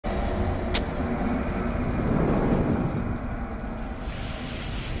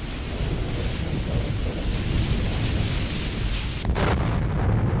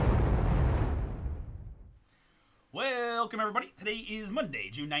welcome everybody. Today is Monday,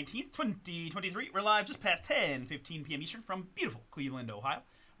 June 19th, 2023. We're live just past 10:15 p.m. Eastern from beautiful Cleveland, Ohio.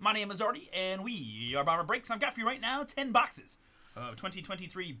 My name is Artie, and we are Bomber Breaks. And I've got for you right now 10 boxes of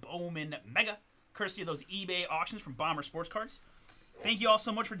 2023 Bowman Mega, courtesy of those eBay auctions from Bomber Sports Cards. Thank you all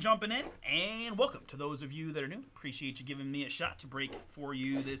so much for jumping in, and welcome to those of you that are new. Appreciate you giving me a shot to break for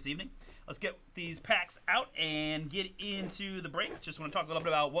you this evening. Let's get these packs out and get into the break. Just want to talk a little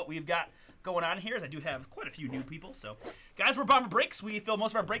bit about what we've got going on here, as I do have quite a few new people. So, guys, we're Bomber Breaks. We fill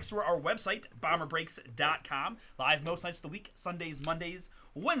most of our breaks through our website, bomberbreaks.com. Live most nights of the week, Sundays, Mondays,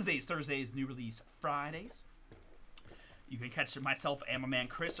 Wednesdays, Thursdays, new release Fridays. You can catch myself and my man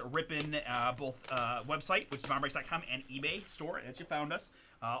Chris ripping both website, which is bomberbreaks.com, and eBay store that you found us.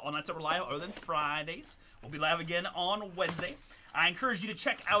 All nights that we're live, other than Fridays. We'll be live again on Wednesday. I encourage you to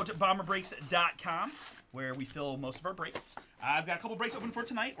check out bomberbreaks.com, where we fill most of our breaks. I've got a couple breaks open for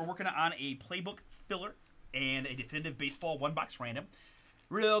tonight. We're working on a playbook filler and a definitive baseball one box random.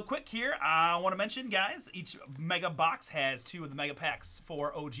 Real quick here, I want to mention, guys, each mega box has 2 of the mega packs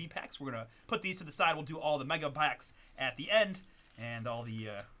for OG packs. We're going to put these to the side. We'll do all the mega packs at the end and all the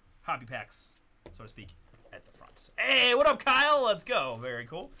hobby packs, so to speak, at the front. Hey, what up, Kyle? Let's go. Very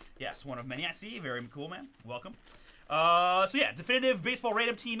cool. Yes, one of many I see. Very cool, man. Welcome. So yeah, definitive baseball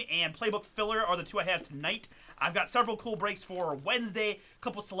random team and playbook filler are the 2 I have tonight. I've got several cool breaks for Wednesday. A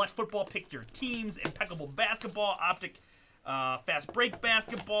couple select football, pick your teams, impeccable basketball, optic, fast break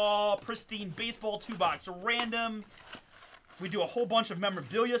basketball, pristine baseball 2-box random. We do a whole bunch of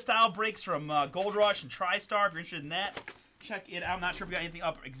memorabilia style breaks from Gold Rush and TriStar. If you're interested in that, check it out. I'm not sure if we got anything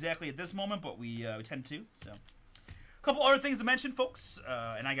up exactly at this moment, but we tend to. So, a couple other things to mention, folks,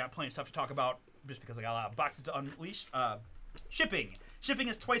 and I got plenty of stuff to talk about just because I got a lot of boxes to unleash. Shipping. Shipping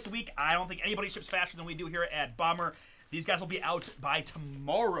is twice a week. I don't think anybody ships faster than we do here at Bomber. These guys will be out by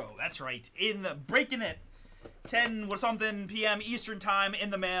tomorrow. That's right. Breaking it. 10 or something p.m. Eastern time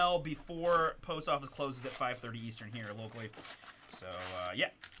in the mail before post office closes at 5:30 Eastern here locally. So yeah,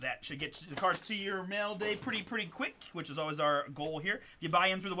 that should get the cards to your mail day pretty quick, which is always our goal here. If you buy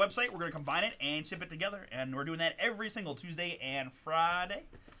in through the website, we're going to combine it and ship it together, and we're doing that every single Tuesday and Friday.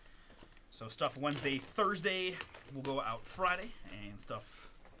 So stuff Wednesday, Thursday will go out Friday, and stuff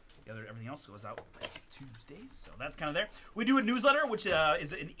everything else goes out Tuesdays, so that's kind of there. We do a newsletter, which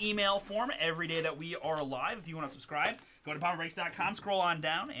is an email form every day that we are live. If you want to subscribe, go to bomberbreaks.com, scroll on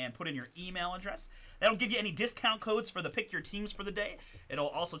down, and put in your email address. That'll give you any discount codes for the pick your teams for the day. It'll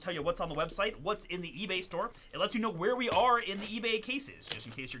also tell you what's on the website, what's in the eBay store. It lets you know where we are in the eBay cases, just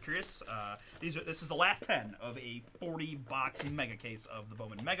in case you're curious. This is the last 10 of a 40-box mega case of the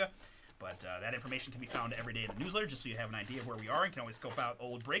Bowman Mega. But that information can be found every day in the newsletter, just so you have an idea of where we are, and can always scope out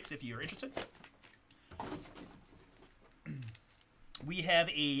old breaks if you're interested. We have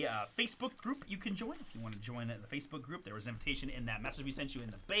a Facebook group you can join if you want to join the Facebook group. There was an invitation in that message we sent you in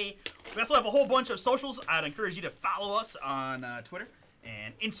the Bay. We also have a whole bunch of socials. I'd encourage you to follow us on Twitter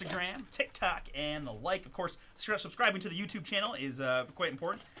and Instagram, TikTok, and the like. Of course, subscribing to the YouTube channel is quite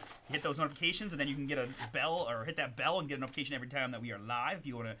important. Hit those notifications, and then you can get a bell, or hit that bell and get a notification every time that we are live. If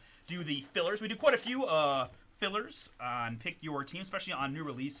you want to do the fillers, we do quite a few fillers on Pick Your Team, especially on new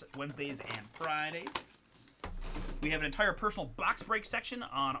release Wednesdays and Fridays. We have an entire personal box break section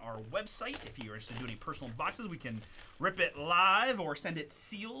on our website. If you're interested in doing any personal boxes, we can rip it live or send it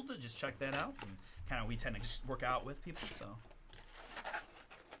sealed. Just check that out. And kind of we tend to just work out with people, so.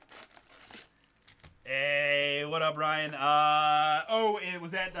 Hey, what up, Ryan? Oh, it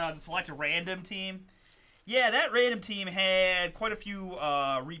was that the select a random team. Yeah, that random team had quite a few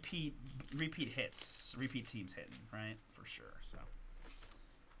repeat hits, repeat teams hitting, right? For sure. So,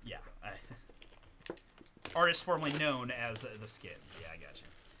 yeah, artist formerly known as the Skids. Yeah, I got you.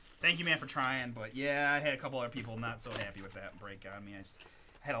 Thank you, man, for trying. But yeah, I had a couple other people not so happy with that break on me. I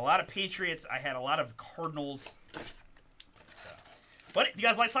had a lot of Patriots. I had a lot of Cardinals. But if you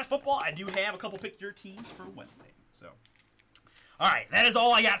guys like slash football, I do have a couple pick your teams for Wednesday. So, all right, that is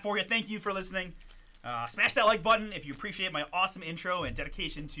all I got for you. Thank you for listening. Smash that like button if you appreciate my awesome intro and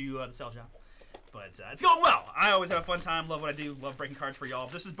dedication to the sell job. But it's going well. I always have a fun time. Love what I do. Love breaking cards for y'all.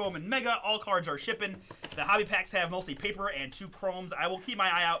 This is Bowman Mega. All cards are shipping. The hobby packs have mostly paper and 2 chromes. I will keep my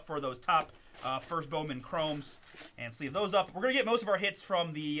eye out for those top first Bowman chromes and sleeve those up. We're going to get most of our hits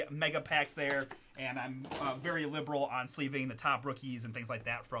from the mega packs there. And I'm very liberal on sleeving the top rookies and things like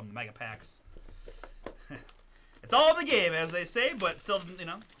that from the mega packs. It's all in the game, as they say, but still, you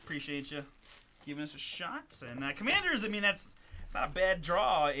know, appreciate you giving us a shot. And Commanders, I mean, it's not a bad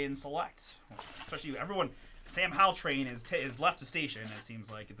draw in select, especially everyone. Sam Howell train is left the station, it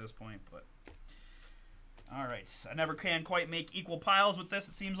seems like at this point. But all right, I never can quite make equal piles with this.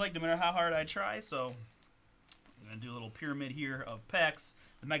 It seems like no matter how hard I try. So going to do a little pyramid here of packs.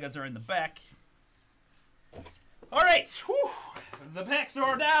 The megas are in the back. All right. Whew. The packs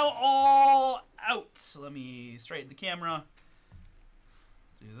are now all out. So let me straighten the camera.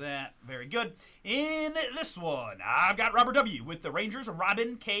 Do that. Very good. In this one, I've got Robert W. with the Rangers,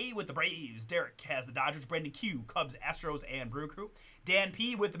 Robin K. with the Braves, Derek has the Dodgers, Brandon Q, Cubs, Astros, and Brew Crew, Dan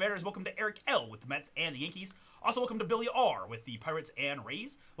P. with the Mariners, welcome to Eric L. with the Mets and the Yankees, also welcome to Billy R. with the Pirates and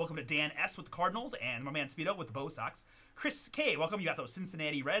Rays, welcome to Dan S. with the Cardinals, and my man Speedo with the Bo Sox, Chris K. welcome, you got those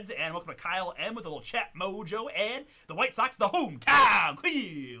Cincinnati Reds, and welcome to Kyle M. with a little chat mojo, and the White Sox, the hometown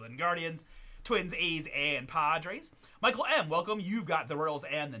Cleveland Guardians, Twins, A's, and Padres. Michael M., welcome. You've got the Royals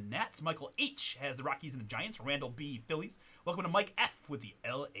and the Nats. Michael H. has the Rockies and the Giants. Randall B. Phillies. Welcome to Mike F. with the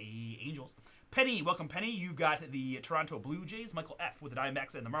L.A. Angels. Penny, welcome, Penny. You've got the Toronto Blue Jays. Michael F. with the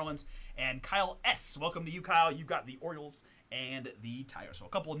Diamondbacks and the Marlins. And Kyle S. Welcome to you, Kyle. You've got the Orioles and the Tigers. So a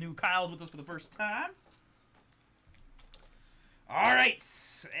couple of new Kyles with us for the first time. All right.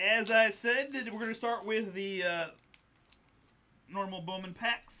 As I said, we're going to start with the normal Bowman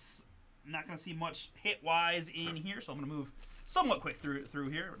packs. Not going to see much hit-wise in here, so I'm going to move somewhat quick through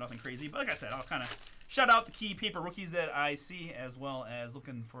here, but nothing crazy. But like I said, I'll kind of shout out the key paper rookies that I see, as well as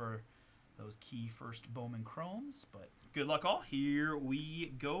looking for those key first Bowman Chromes. But good luck all. Here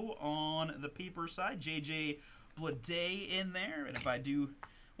we go on the paper side. JJ Bleday in there, and if I do,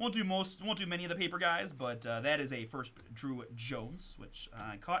 won't do many of the paper guys, but that is a first Drew Jones, which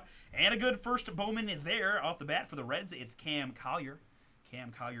I caught. And a good first Bowman there off the bat for the Reds. It's Cam Collier.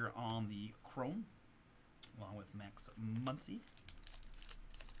 Cam Collier on the Chrome, along with Max Muncy.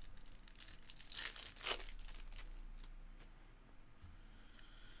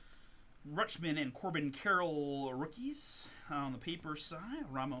 Rutschman and Corbin Carroll rookies on the paper side.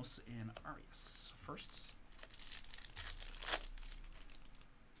 Ramos and Arias firsts.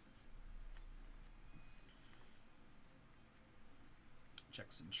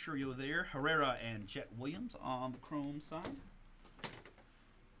 Jackson Churio there. Herrera and Jet Williams on the Chrome side.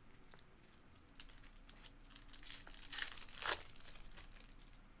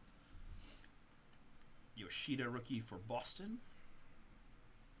 Yoshida rookie for Boston.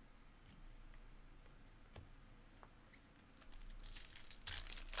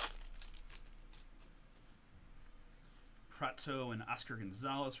 Prato and Oscar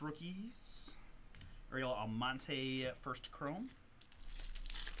Gonzalez rookies. Ariel Almonte first Chrome.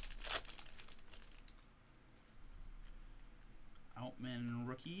 Outman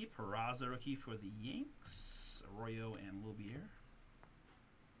rookie. Peraza rookie for the Yanks. Arroyo and Lobier.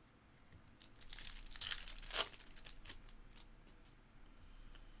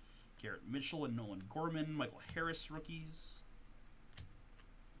 Garrett Mitchell and Nolan Gorman. Michael Harris rookies.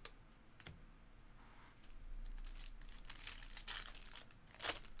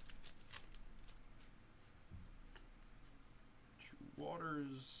 Drew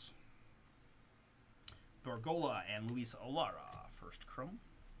Waters. Borgola and Luis Alara first Chrome.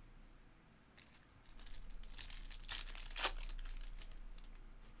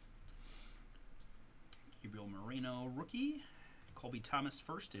 Gabriel Moreno rookie. Colby Thomas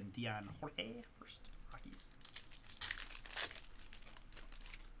first and Dion Jorge first. Rockies.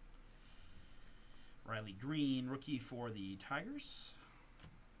 Riley Green rookie for the Tigers.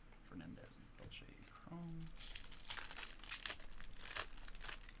 Fernandez and Belche Chrome.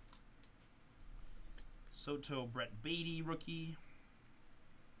 Soto Brett Beatty rookie.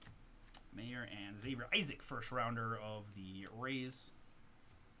 Mayer and Xavier Isaac first rounder of the Rays.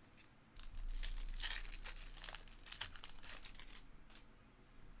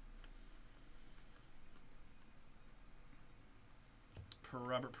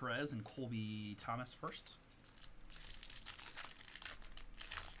 Robert Perez and Colby Thomas first.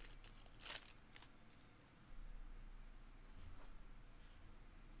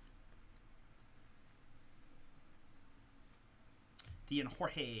 Dion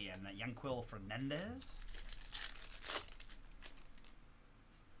Jorge and Yanquil Fernandez.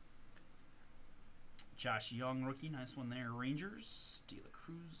 Josh Young rookie, nice one there. Rangers. De La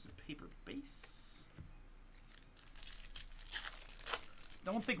Cruz, paper base.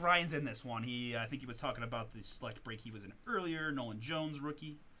 Don't think Ryan's in this one. I think he was talking about the select break he was in earlier. Nolan Jones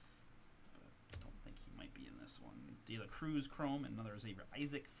rookie. But I don't think he might be in this one. De La Cruz Chrome and another Xavier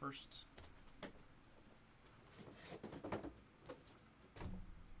Isaac first.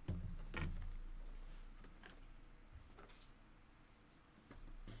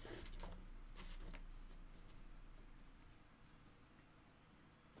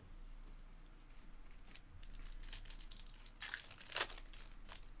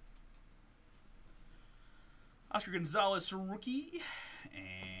 Oscar Gonzalez rookie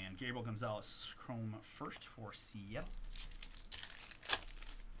and Gabriel Gonzalez, Chrome first for Seattle.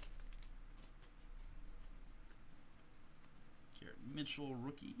 Garrett Mitchell,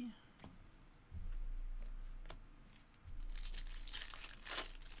 rookie.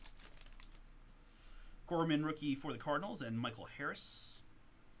 Gorman, rookie for the Cardinals, and Michael Harris.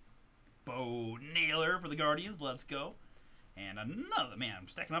 Bo Naylor for the Guardians. Let's go. And another, man, I'm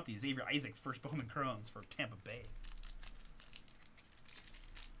stacking up these Xavier Isaac first Bowman Chromes for Tampa Bay.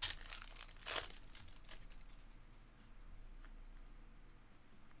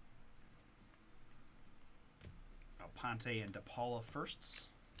 Alponte and DePaula firsts.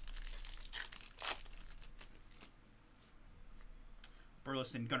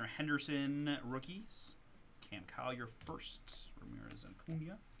 Burleson, Gunnar Henderson, rookies. Cam Collier first. Ramirez and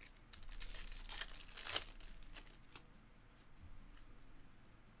Cunha.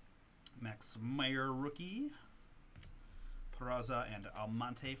 Max Meyer, rookie. Peraza and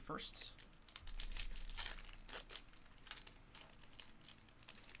Almonte first.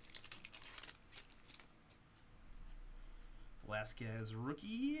 Velasquez,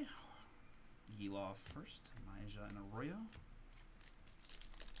 rookie. Gilov first. Maja and Arroyo.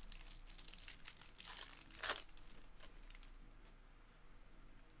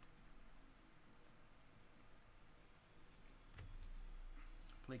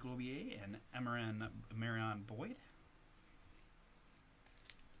 Blake Lobier and Marion Boyd.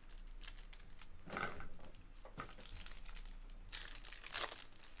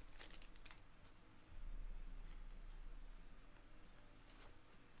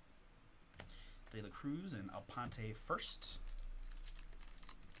 De La Cruz and Alponte first.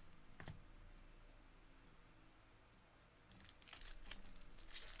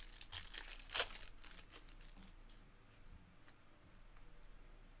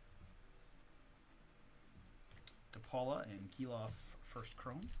 DePaula and Gilov first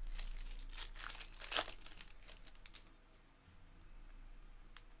Chrome.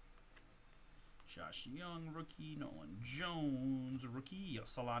 Josh Young, rookie. Nolan Jones, rookie.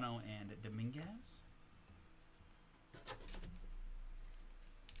 Solano and Dominguez.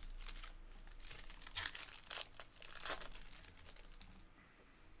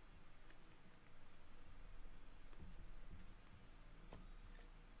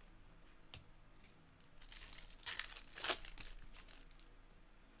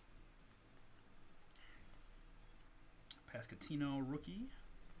 Pascatino, rookie.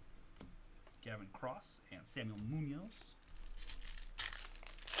 Gavin Cross and Samuel Munoz.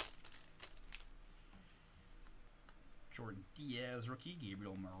 Jordan Diaz, rookie.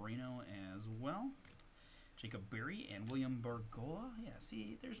 Gabriel Moreno as well. Jacob Berry and William Bergola. Yeah,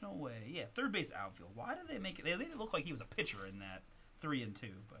 see, there's no way. Yeah, third base outfield. Why did they make it? They made it look like he was a pitcher in that 3 and 2.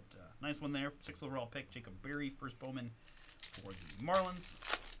 But nice one there. 6th overall pick. Jacob Berry, first Bowman for the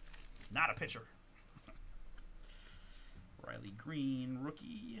Marlins. Not a pitcher. Riley Green,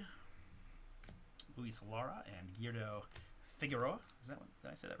 rookie. Luis Lara and Guido Figueroa. Is that one?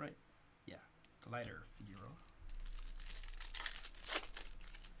 Did I say that right? Yeah. Glider Figueroa.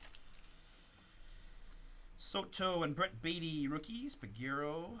 Soto and Brett Beatty, rookies.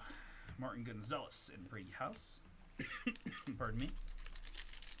 Peguero, Martin Gonzalez, and Brady House. Pardon me.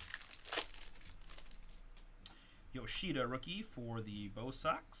 Yoshida, rookie for the Bo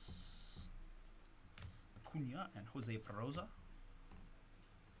Sox. Acuna and Jose Peroza.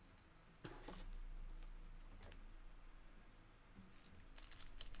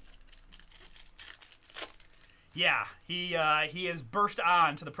 Yeah, he has burst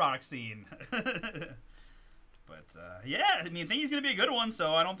on to the product scene. But, yeah, I mean, I think he's going to be a good one,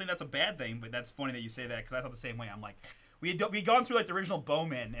 so I don't think that's a bad thing. But that's funny that you say that, because I thought the same way. I'm like, we'd gone through, like, the original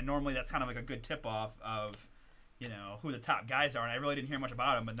Bowman, and normally that's kind of like a good tip-off of, you know, who the top guys are. And I really didn't hear much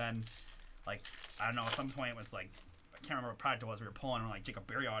about him. But then, like, I don't know, at some point it was like, I can't remember what product it was we were pulling. And we're like, Jacob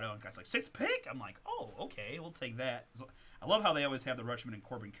Berry auto, and guys like, 6th pick? I'm like, oh, okay, we'll take that. So, I love how they always have the Rutschman and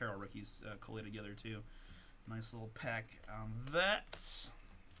Corbin Carroll rookies collate together, too. Nice little pack on that.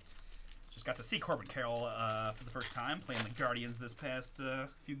 Just got to see Corbin Carroll for the first time playing the Guardians this past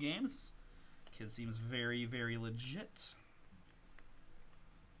few games. Kid seems very, very legit.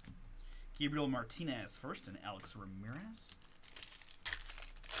 Gabriel Martinez first and Alex Ramirez.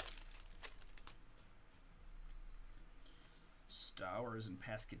 Stowers and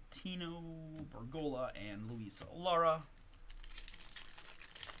Pascatino, Bergola and Luis Lara.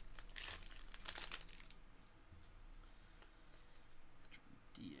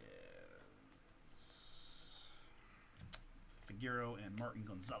 Figueroa and Martin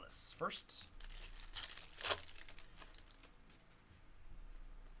Gonzalez first.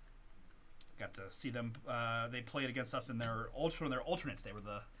 Got to see them. They played against us in their alternates. They were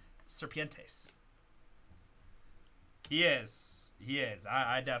the Serpientes. He is. He is.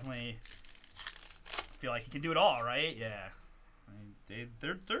 I definitely feel like he can do it all, right? Yeah.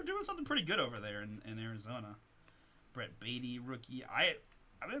 They're doing something pretty good over there in Arizona. Brett Beatty, rookie. I've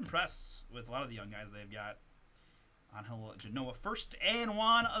been impressed with a lot of the young guys they've got. Angel Genoa first, and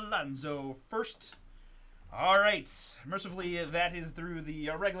Juan Alonso first. All right. Mercifully, that is through the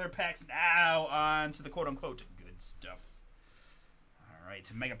regular packs. Now on to the quote-unquote good stuff. All right.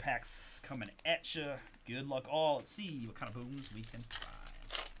 Mega packs coming at you. Good luck all. Let's see what kind of booms we can find.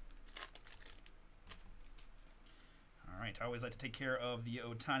 All right. I always like to take care of the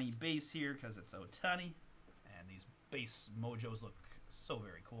Ohtani base here because it's Ohtani. And these base mojos look so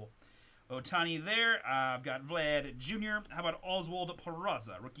very cool. Ohtani there. I've got Vlad Jr. How about Oswald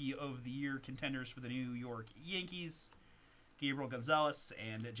Peraza, Rookie of the Year contenders for the New York Yankees. Gabriel Gonzalez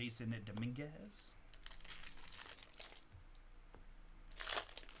and Jason Dominguez.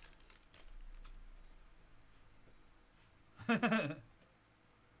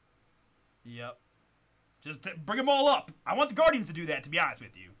 Yep. Just bring them all up. I want the Guardians to do that, to be honest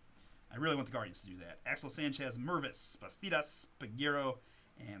with you. I really want the Guardians to do that. Axel Sanchez, Mervis, Bastidas, Peguero,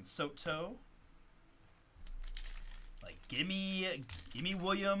 and Soto. Like, give me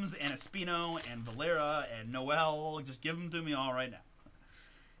Williams and Espino and Valera and Noel. Just give them to me all right now.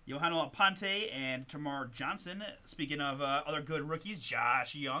 Johan Alponte and Tamar Johnson. Speaking of other good rookies,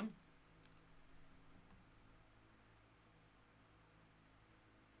 Josh Young.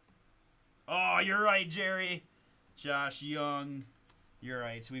 Oh, you're right, Jerry. Josh Young. You're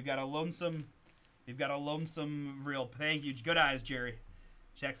right. So we've got a lonesome real. Thank you. Good eyes, Jerry.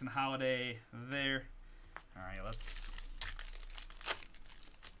 Jackson Holiday there. All right, let's.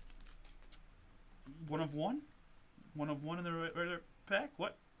 1 of 1? 1 of 1 in the regular pack?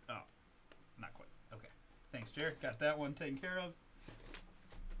 What? Oh, not quite. Okay. Thanks, Jerry. Got that one taken care of.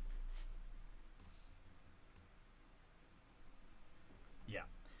 Yeah.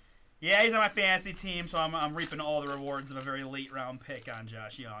 Yeah, he's on my fantasy team, so I'm reaping all the rewards of a very late round pick on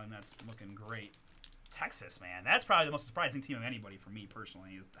Josh Young. That's looking great. Texas, man. That's probably the most surprising team of anybody for me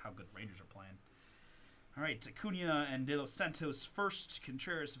personally, is how good the Rangers are playing. All right, Acuna and De Los Santos first.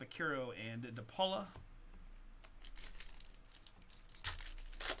 Contreras, Vaquero, and DePaula.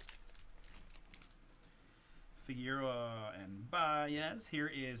 Figueroa and Baez.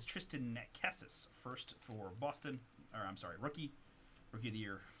 Here is Tristan Cassis first for Boston. Or, I'm sorry, rookie. Rookie of the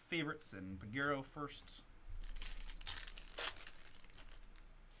Year favorites, and Peguero first.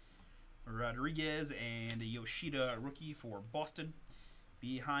 Rodriguez and Yoshida rookie for Boston.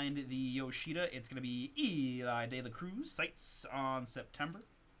 Behind the Yoshida, it's going to be Eli De La Cruz. Sights on September.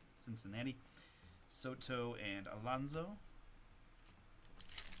 Cincinnati. Soto and Alonso.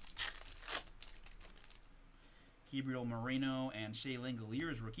 Gabriel Moreno and Shea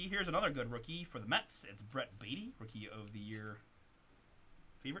Langoliers rookie. Here's another good rookie for the Mets. It's Brett Beatty, Rookie of the Year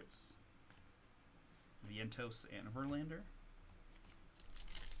favorites. Vientos and Verlander.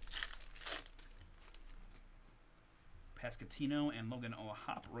 Pascatino and Logan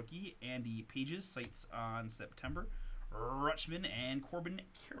O'Hoppe rookie. Andy Pages, sights on September. Rutschman and Corbin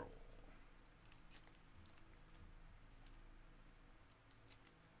Carroll.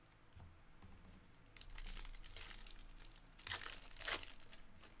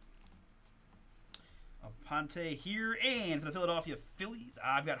 Ponte here, and for the Philadelphia Phillies,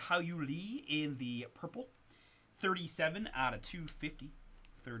 I've got Hao-Yu Lee in the purple. 37 out of 250.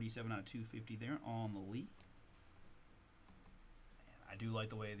 37 out of 250 there on the Lee. I do like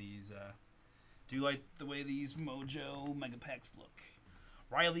the way these Mojo Mega Packs look.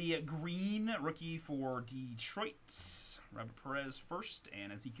 Riley Green, rookie for Detroit. Robert Perez first,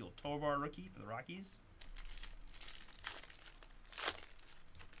 and Ezekiel Tovar, rookie for the Rockies.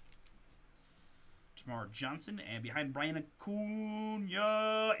 Tamar Johnson, and behind Brian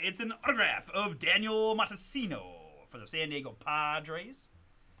Acuna, it's an autograph of Daniel Matasino for the San Diego Padres.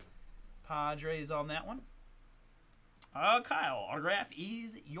 Padres on that one. Kyle, autograph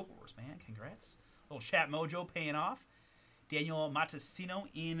is yours, man. Congrats. Little chat mojo paying off. Daniel Matasino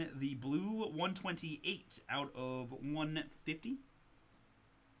in the blue, 128 out of 150.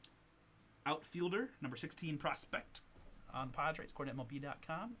 Outfielder, number 16 prospect on the Padres,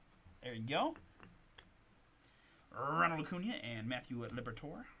 CoordinatMLB.com. There you go. Ronald Acuna and Matthew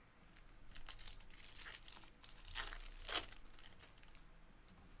Liberatore.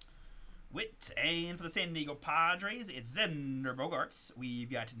 Witt, and for the San Diego Padres, it's Xander Bogaerts.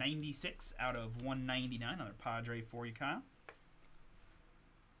 We've got 96 out of 199. Another Padre for you, Kyle.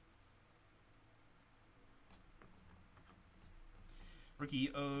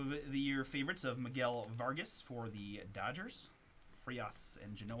 Rookie of the Year favorites of Miguel Vargas for the Dodgers. Frias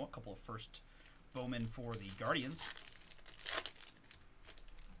and Genoa. A couple of first Bowman for the Guardians.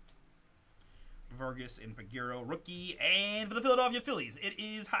 Vargas and Pagero, rookie. And for the Philadelphia Phillies, it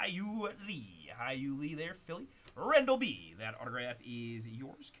is Hyu Lee. Hyu Lee there, Philly. Randall B. That autograph is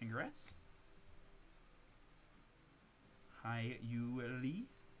yours. Congrats. Hyu Lee.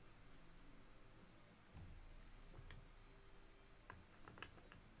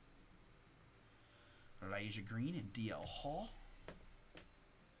 Elijah Green and DL Hall.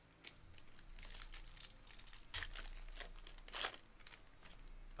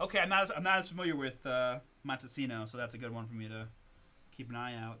 Okay, I'm not as familiar with Montesino, so that's a good one for me to keep an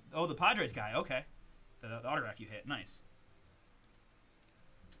eye out. Oh, the Padres guy. Okay, the autograph you hit. Nice.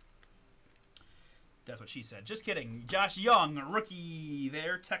 That's what she said. Just kidding. Josh Young, rookie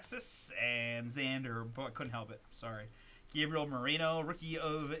there, Texas, and Xander. Boy, I couldn't help it. Sorry. Gabriel Moreno, rookie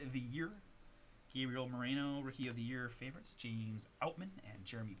of the year. Gabriel Moreno, rookie of the year favorites. James Outman and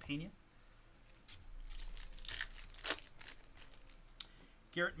Jeremy Pena.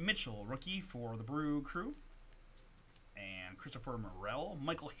 Garrett Mitchell, rookie for the Brew Crew. And Christopher Morel.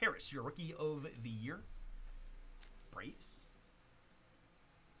 Michael Harris, your rookie of the year. Braves.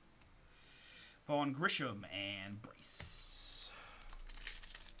 Vaughn Grisham and Bryce.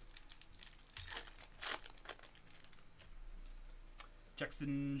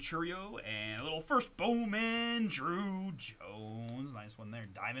 Jackson Churio and a little first Bowman, Drew Jones. Nice one there.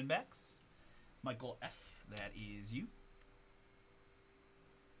 Diamondbacks. Michael F. That is you.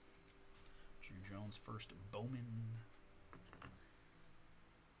 Drew Jones, first Bowman.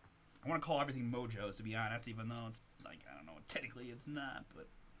 I want to call everything Mojos, to be honest, even though it's like, I don't know, technically it's not, but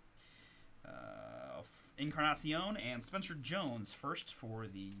Encarnacion and Spencer Jones first for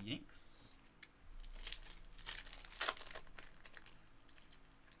the Yanks.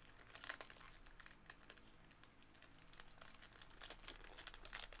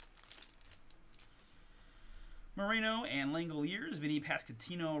 Moreno and Langoliers, Vinny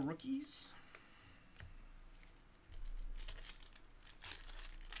Pasquantino rookies.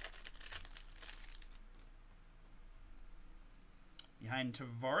 Behind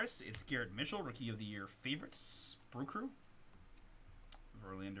Tavares, it's Garrett Mitchell, rookie of the year favorites. Brew Crew.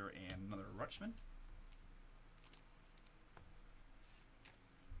 Verlander and another Rutschman.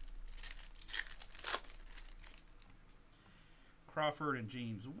 Crawford and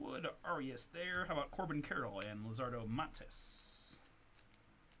James Wood. Arias there. How about Corbin Carroll and Luzardo Montes?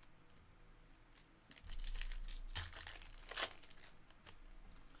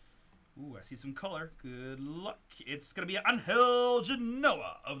 Ooh, I see some color. Good luck. It's going to be Angel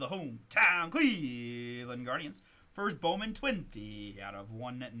Genoa of the hometown Cleveland Guardians. First Bowman 20 out of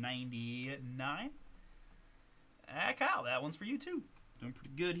 199. Kyle, that one's for you too. Doing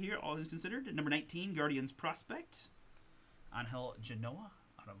pretty good here, all things considered. Number 19, Guardians Prospect. Angel Genoa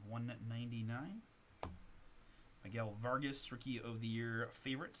out of 199. Miguel Vargas, Rookie of the Year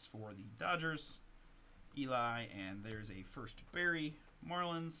favorites for the Dodgers. Eli, and there's a first Barry.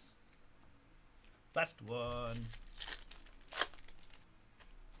 Marlins. Last one.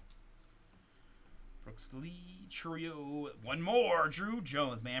 Brooks Lee, Churio. One more. Drew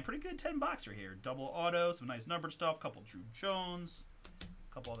Jones, man. Pretty good 10-boxer here. Double auto, some nice numbered stuff. Couple Drew Jones.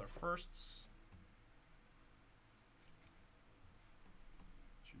 Couple other firsts.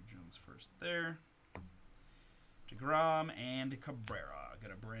 Drew Jones first there. DeGrom and Cabrera.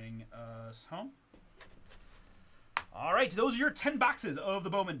 Gonna bring us home. All right, those are your 10 boxes of the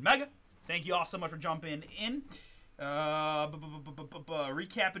Bowman Mega. Thank you all so much for jumping in.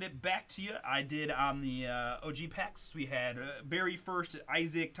 Recapping it back to you, I did on the OG packs. We had Barry first,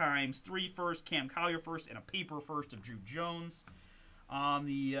 Isaac times 3 first, Cam Collier first, and a paper first of Drew Jones. On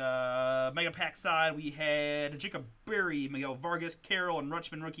the Mega Pack side, we had Jacob Berry, Miguel Vargas, Carroll, and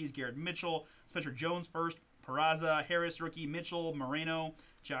Rutschman rookies, Garrett Mitchell, Spencer Jones first, Peraza, Harris rookie, Mitchell, Moreno,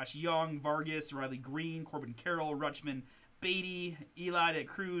 Josh Young, Vargas, Riley Green, Corbin Carroll, Rutschman, Beatty, Eli de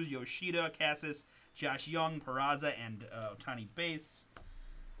Cruz, Yoshida, Cassis, Josh Young, Peraza, and Otani Base.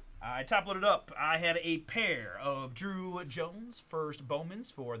 I top-loaded up. I had a pair of Drew Jones first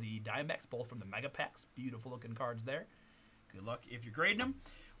Bowmans for the Diamondbacks, both from the Mega Packs. Beautiful-looking cards there. Good luck if you're grading them.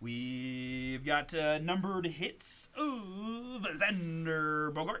 We've got numbered hits of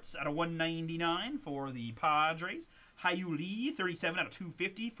Xander Bogaerts out of 199 for the Padres. Hyu Lee, 37 out of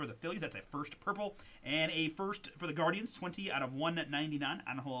 250 for the Phillies. That's a first purple. And a first for the Guardians, 20 out of 199.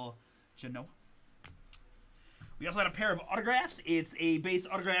 Angel Genoa. We also had a pair of autographs. It's a base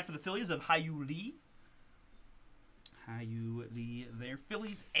autograph for the Phillies of Hyu Lee. Hyu Lee there,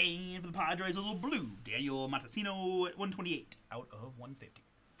 Phillies. And for the Padres, a little blue. Daniel Montesino at 128 out of 150.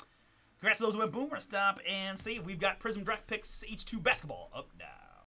 Congrats to those who went boom. We're going to stop and see if we've got Prism Draft Picks H2 Basketball up now.